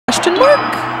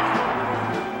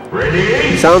mark?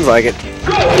 Ready? Sounds like it.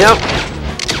 Yep.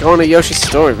 Going to Yoshi's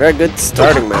story. Very good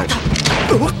starting match.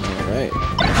 Alright.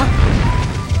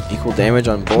 Equal damage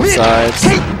on both sides.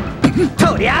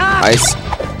 Ice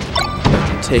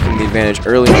taking the advantage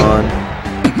early on.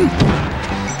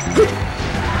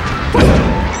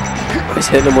 He's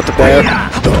hitting him with the bear.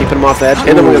 Keeping him off the edge.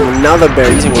 Hitting him with another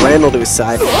bear. Using Randall to his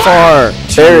side. Far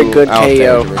Very good out KO.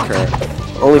 there to recur.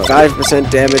 Only 5%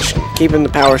 damage. Keeping the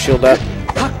power shield up.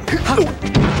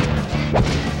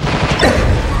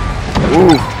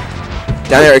 Ooh.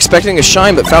 Down there expecting a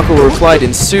shine, but Falco replied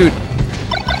in suit.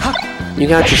 You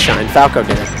got your shine. Falco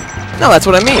did it. No, that's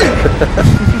what I mean.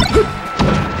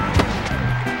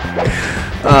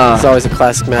 It's always a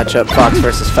classic matchup. Fox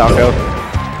versus Falco.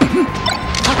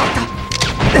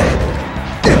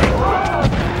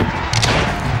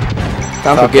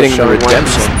 Falco getting the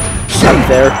redemption. Up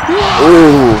there.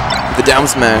 Ooh, the down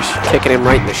smash. Kicking him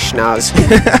right in the schnoz.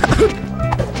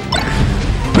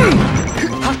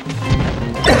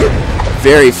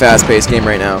 Very fast-paced game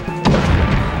right now.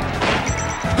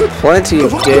 Plenty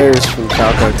of dares from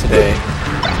Falco today.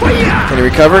 Can he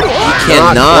recover? He Not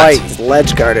cannot. quite. He's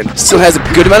ledge guarded. Still has a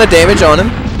good amount of damage on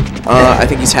him. I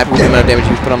think he's happy with the amount of damage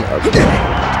he's put on.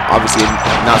 Obviously,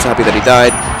 not so happy that he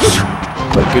died.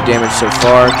 But good damage so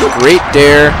far. Great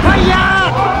dare.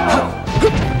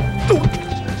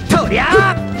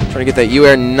 Trying to get that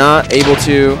U-air, not able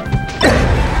to.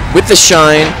 With the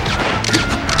shine.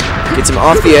 Gets him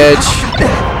off the edge.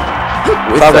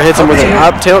 Falco hits him with an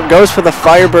up tilt. Goes for the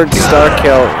Firebird star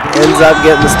kill. Ends up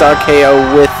getting the star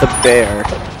KO with the bear.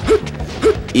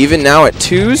 Even now at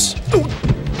 2s.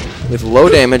 With low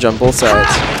damage on both sides.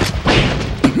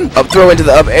 Up throw into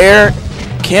the up air.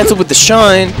 Cancel with the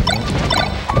shine.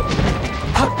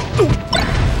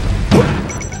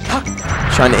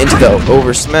 Shine into the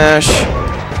over smash.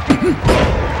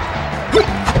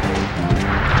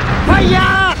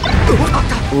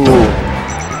 Ooh.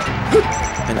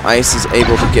 And Ice is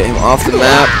able to get him off the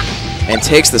map and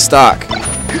takes the stock.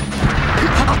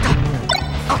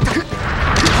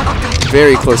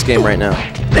 Very close game right now.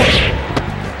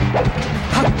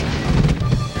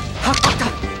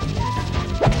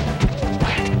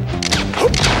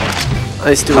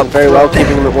 Ice doing very well,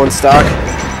 keeping him at one stock.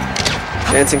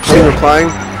 DancingQueen replying.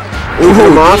 Ooh,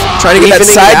 him off. Trying to get that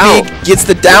Evening side out. B, gets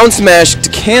the down smash to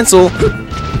cancel,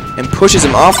 and pushes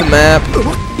him off the map,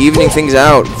 evening things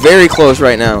out. Very close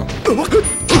right now.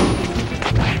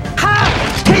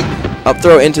 Up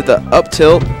throw into the up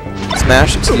tilt,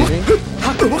 smash, excuse me.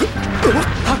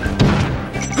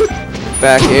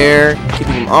 Back air,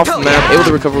 keeping him off the map, able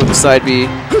to recover with the side B.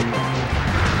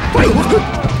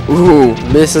 Ooh,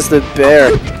 Misses the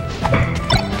bear.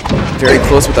 very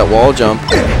close with that wall jump.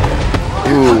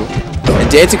 Ooh. And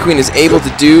DancingQueen is able to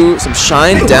do some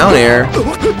shine down air.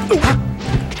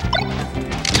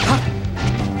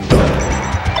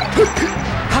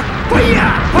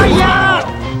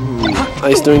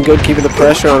 Ice doing good, keeping the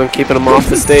pressure on him, keeping him off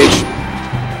the stage.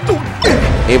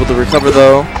 Able to recover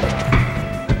though.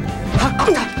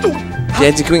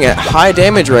 DancingQueen at high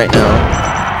damage right now.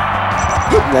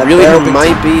 That Really bear hoping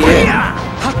might be it.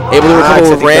 Able to recover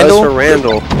with Randall. For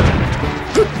Randall.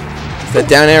 That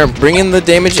down air bringing the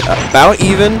damage about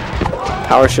even.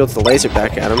 Power shields the laser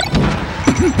back at him.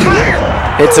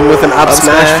 Hits him with an up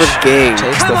smash for game.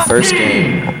 Takes the first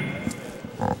game.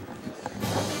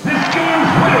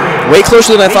 Way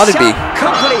closer than I thought it'd be.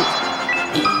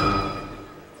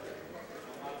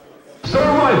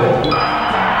 Survival.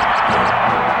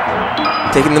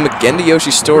 Taking them again to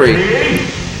Yoshi's story.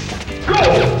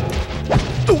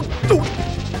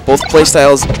 Both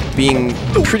playstyles being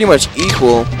pretty much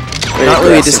equal. Not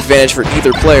really a disadvantage for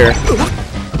either player.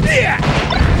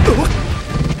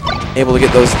 Able to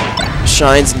get those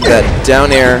shines into that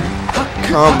down air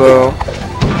combo.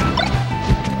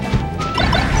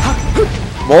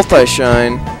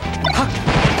 Multi-shine.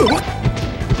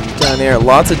 Down air,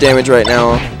 lots of damage right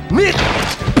now.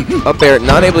 Up air,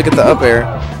 not able to get the up air.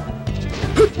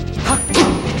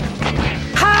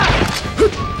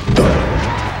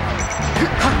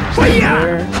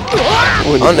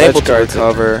 Unable to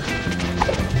recover.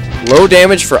 Low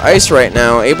damage for Ice right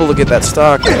now. Able to get that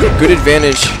stock. Good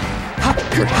advantage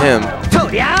for him.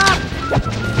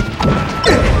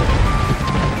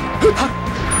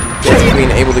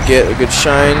 DGSmash2 able to get a good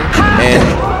shine and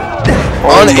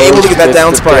unable to get that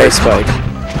down spike.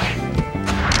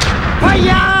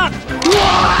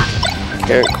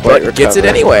 Can't quite But gets it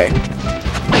anyway.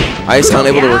 Ice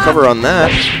unable to recover on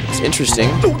that. It's interesting.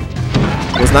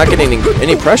 Was not getting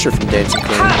any pressure from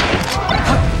DancingQueen.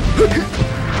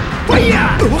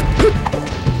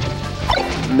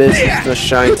 Misses the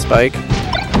shine spike.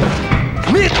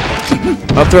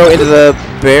 Up throw into the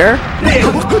bear.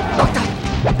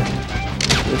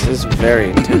 This is very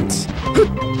intense.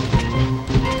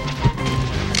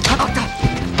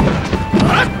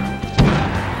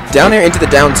 Down air into the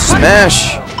down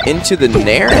smash. Into the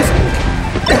nair, I think.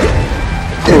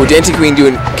 Ooh,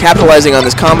 DancingQueen capitalizing on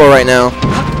this combo right now.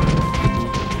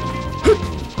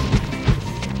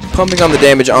 Pumping on the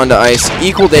damage onto ice.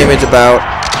 Equal damage about.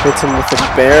 Hits him with the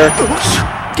bear.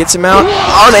 Gets him out.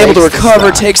 Unable to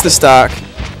recover. Takes the stock.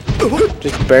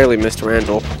 Just barely missed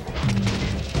Randall.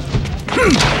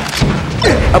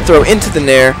 Up throw into the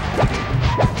nair.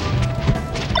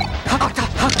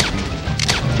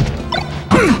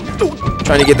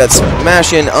 Trying to get that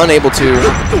smash in. Unable to.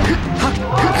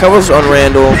 Covers on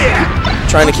Randall.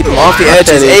 Trying to keep him off the edge.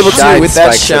 Is able to with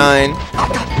that shine.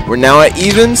 We're now at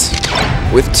evens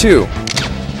with 2.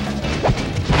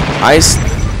 Ice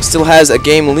still has a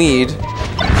game lead.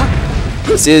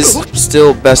 This is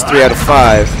still best 3 out of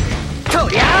 5.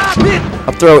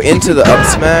 Up throw into the up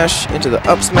smash, into the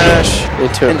up smash,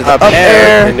 into the up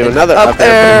air, into another up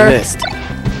air, but he missed.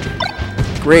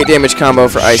 Great damage combo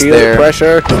for Ice Shield there.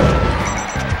 Pressure.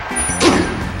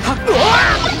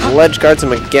 Ledge guards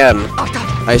him again.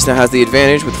 Ice now has the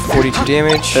advantage with 42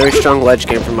 damage. Very strong ledge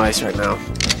game from Ice right now.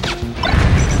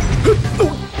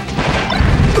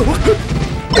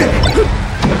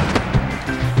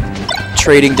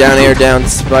 Trading down air, down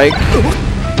spike.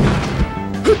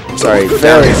 Sorry, very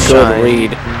down good shine.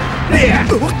 read.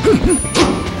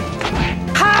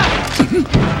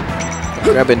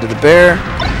 Grab into the bear.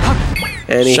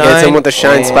 And he Shine hits him with the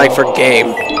shine spike for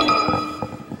game.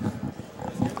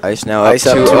 Ice now Ice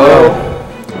up up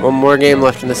 2-0. 2-0. One more game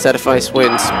left, and the set if Ice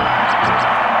wins.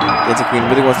 DancingQueen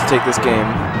really wants to take this game.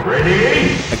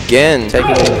 Ready? Again.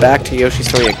 Taking it back to Yoshi's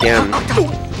Story again.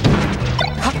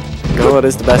 No, it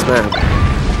is the best map.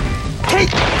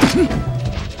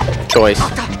 Choice.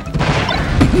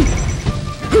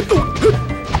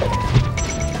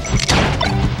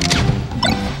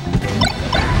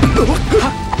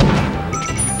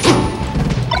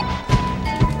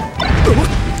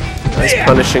 Nice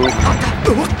punishing.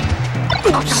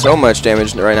 So much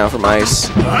damage right now from Ice.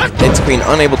 DancingQueen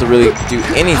unable to really do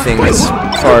anything as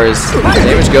far as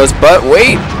damage goes. But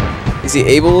wait! Is he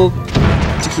able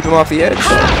to keep him off the edge?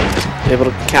 Able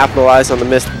to capitalize on the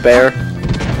missed bear.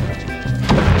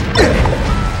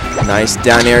 Nice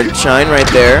down air shine right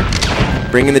there.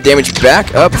 Bringing the damage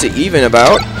back up to even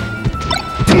about.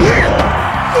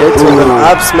 Hits with an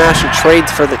up smash and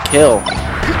trades for the kill.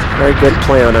 Very good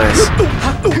play on Ice.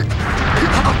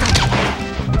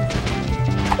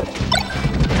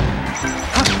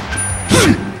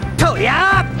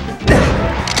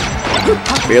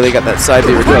 Barely got that side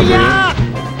B recovery.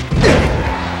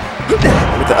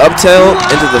 With the up tilt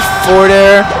into the forward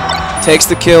air. Takes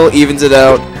the kill, evens it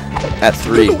out at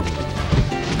 3.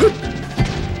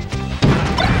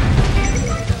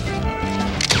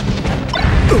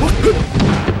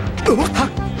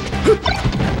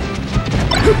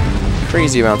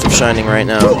 Crazy amounts of shining right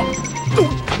now.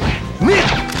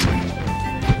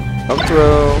 Up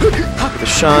throw, the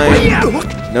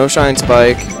shine, no shine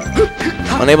spike.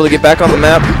 Unable to get back on the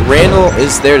map. Randall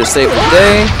is there to save the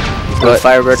day. But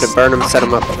Firebird to burn him, set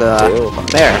him up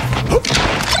there.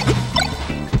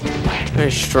 Very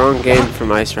strong game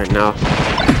from Ice right now.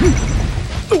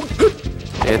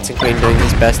 DancingQueen doing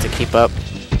his best to keep up.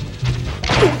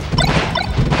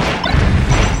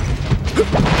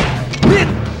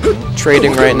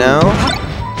 Trading right now.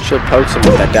 Should pokes him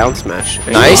with that down smash.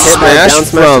 And Nice hit that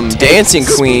smash down from to take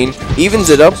DancingQueen. Evens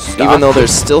it up even though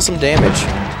there's still some damage.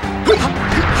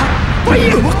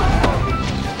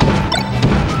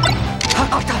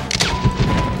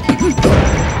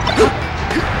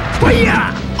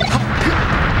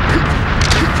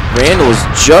 Randall is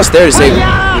just there to save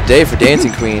the day for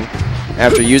DancingQueen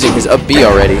after using his up B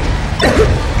already.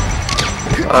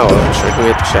 Oh, I'm sure he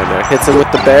hit the shine there. Hits him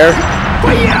with the bear.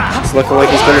 It's looking like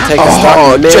he's going to take the stock.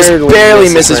 Oh, just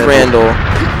barely misses Randall.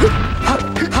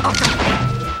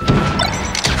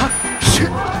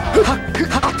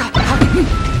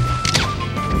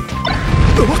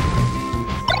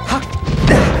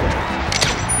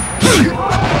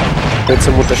 Hits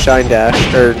him with the shine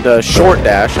dash, or the short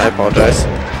dash, I apologize.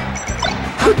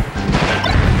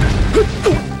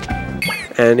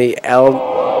 And he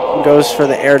goes for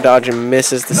the air dodge and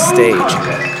misses the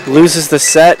stage. Loses the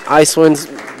set, Ice wins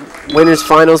winners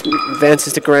finals,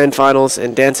 advances to grand finals,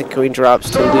 and DancingQueen drops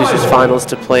to losers finals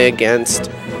to play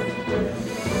against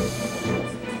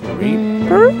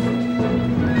Reaper?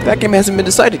 That game hasn't been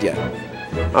decided yet.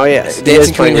 Oh yes,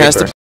 DancingQueen has to